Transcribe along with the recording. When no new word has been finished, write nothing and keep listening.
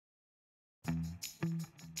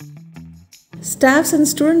Staffs and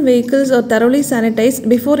student vehicles are thoroughly sanitized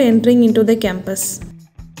before entering into the campus.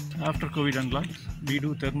 After COVID unlock, we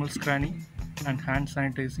do thermal scanning and hand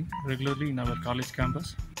sanitizing regularly in our college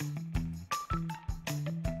campus.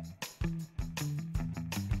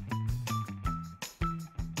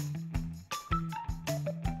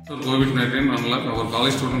 After COVID-19 unlock, our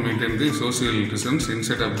college students maintain the social distance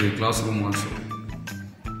inside of the classroom also.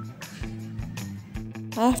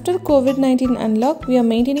 After COVID-19 unlock, we are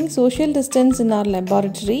maintaining social distance in our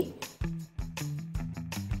laboratory.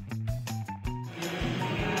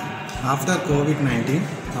 After COVID-19,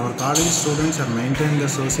 our college students are maintaining the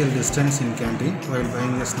social distance in canteen while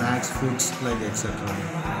buying the snacks, foods like etc.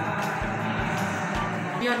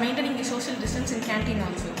 We are maintaining the social distance in canteen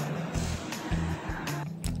also.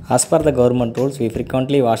 As per the government rules, we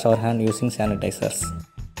frequently wash our hands using sanitizers.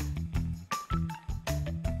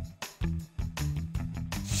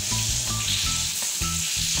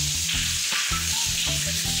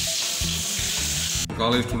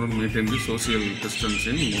 College students maintain the social distance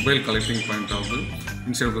in mobile collecting point of the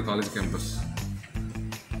inside of the college campus.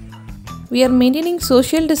 We are maintaining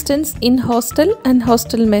social distance in hostel and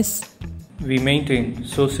hostel mess. We maintain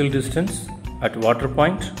social distance at water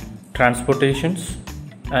point, transportations,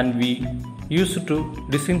 and we used to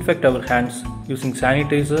disinfect our hands using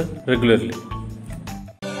sanitizer regularly.